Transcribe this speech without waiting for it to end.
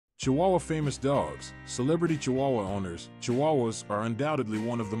Chihuahua Famous Dogs, celebrity Chihuahua owners. Chihuahuas are undoubtedly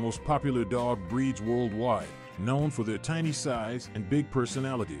one of the most popular dog breeds worldwide, known for their tiny size and big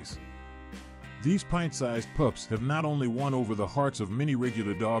personalities. These pint-sized pups have not only won over the hearts of many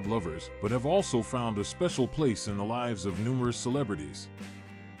regular dog lovers, but have also found a special place in the lives of numerous celebrities.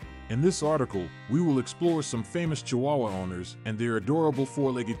 In this article, we will explore some famous Chihuahua owners and their adorable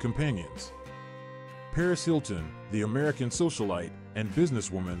four-legged companions. Paris Hilton, the American socialite and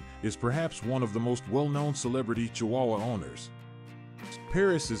businesswoman, is perhaps one of the most well-known celebrity Chihuahua owners.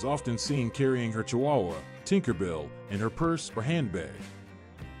 Paris is often seen carrying her Chihuahua, Tinkerbell, in her purse or handbag.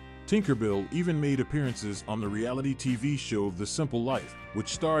 Tinkerbell even made appearances on the reality TV show The Simple Life, which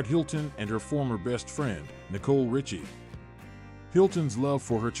starred Hilton and her former best friend, Nicole Richie. Hilton's love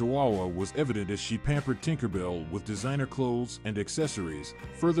for her Chihuahua was evident as she pampered Tinkerbell with designer clothes and accessories,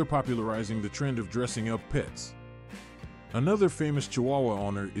 further popularizing the trend of dressing up pets. Another famous Chihuahua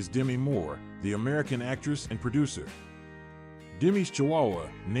owner is Demi Moore, the American actress and producer. Demi's Chihuahua,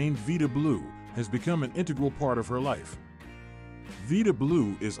 named Vita Blue, has become an integral part of her life. Vita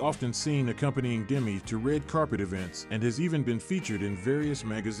Blue is often seen accompanying Demi to red carpet events and has even been featured in various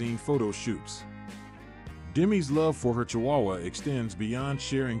magazine photo shoots. Demi's love for her Chihuahua extends beyond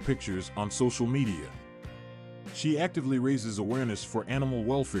sharing pictures on social media. She actively raises awareness for animal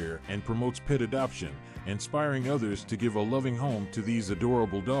welfare and promotes pet adoption, inspiring others to give a loving home to these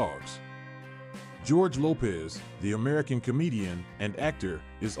adorable dogs. George Lopez, the American comedian and actor,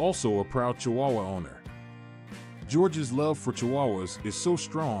 is also a proud Chihuahua owner. George's love for Chihuahuas is so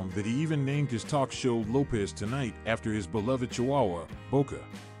strong that he even named his talk show Lopez Tonight after his beloved Chihuahua, Boca.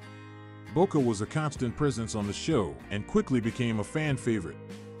 Boca was a constant presence on the show and quickly became a fan favorite.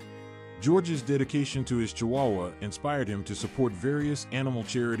 George's dedication to his Chihuahua inspired him to support various animal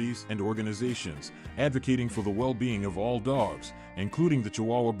charities and organizations, advocating for the well-being of all dogs, including the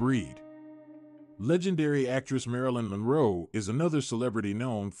Chihuahua breed. Legendary actress Marilyn Monroe is another celebrity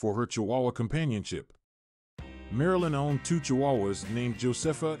known for her Chihuahua companionship. Marilyn owned two Chihuahuas named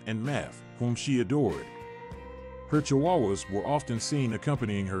Josefa and Mav, whom she adored. Her Chihuahuas were often seen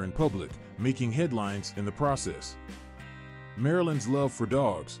accompanying her in public, making headlines in the process. Marilyn's love for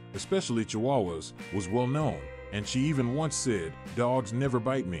dogs, especially Chihuahuas, was well known, and she even once said, "Dogs never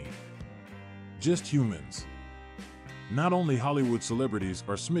bite me. Just humans." Not only Hollywood celebrities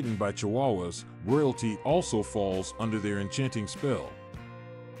are smitten by Chihuahuas, royalty also falls under their enchanting spell.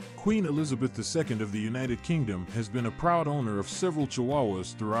 Queen Elizabeth II of the United Kingdom has been a proud owner of several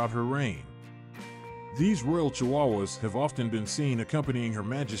Chihuahuas throughout her reign. These royal Chihuahuas have often been seen accompanying Her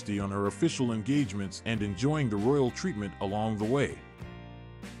Majesty on her official engagements and enjoying the royal treatment along the way.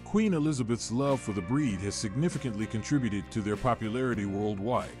 Queen Elizabeth's love for the breed has significantly contributed to their popularity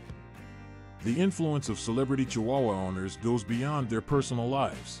worldwide. The influence of celebrity Chihuahua owners goes beyond their personal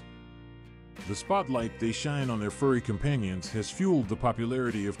lives. The spotlight they shine on their furry companions has fueled the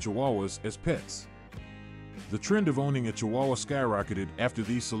popularity of Chihuahuas as pets. The trend of owning a Chihuahua skyrocketed after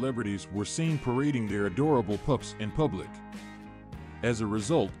these celebrities were seen parading their adorable pups in public. As a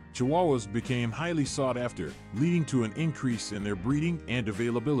result, Chihuahuas became highly sought after, leading to an increase in their breeding and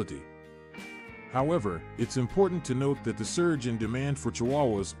availability. However, it's important to note that the surge in demand for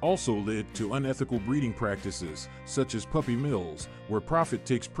Chihuahuas also led to unethical breeding practices, such as puppy mills, where profit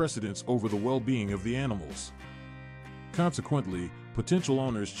takes precedence over the well-being of the animals. Consequently, potential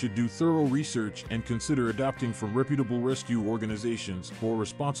owners should do thorough research and consider adopting from reputable rescue organizations or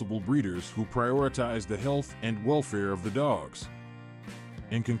responsible breeders who prioritize the health and welfare of the dogs.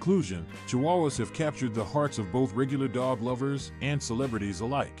 In conclusion, Chihuahuas have captured the hearts of both regular dog lovers and celebrities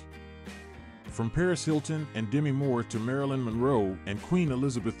alike. From Paris Hilton and Demi Moore to Marilyn Monroe and Queen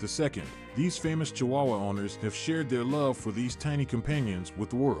Elizabeth II, these famous Chihuahua owners have shared their love for these tiny companions with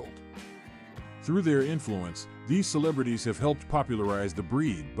the world. Through their influence, these celebrities have helped popularize the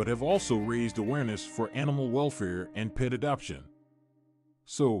breed but have also raised awareness for animal welfare and pet adoption.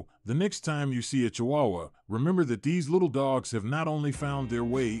 So, the next time you see a Chihuahua, remember that these little dogs have not only found their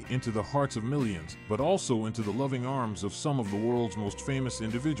way into the hearts of millions, but also into the loving arms of some of the world's most famous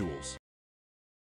individuals.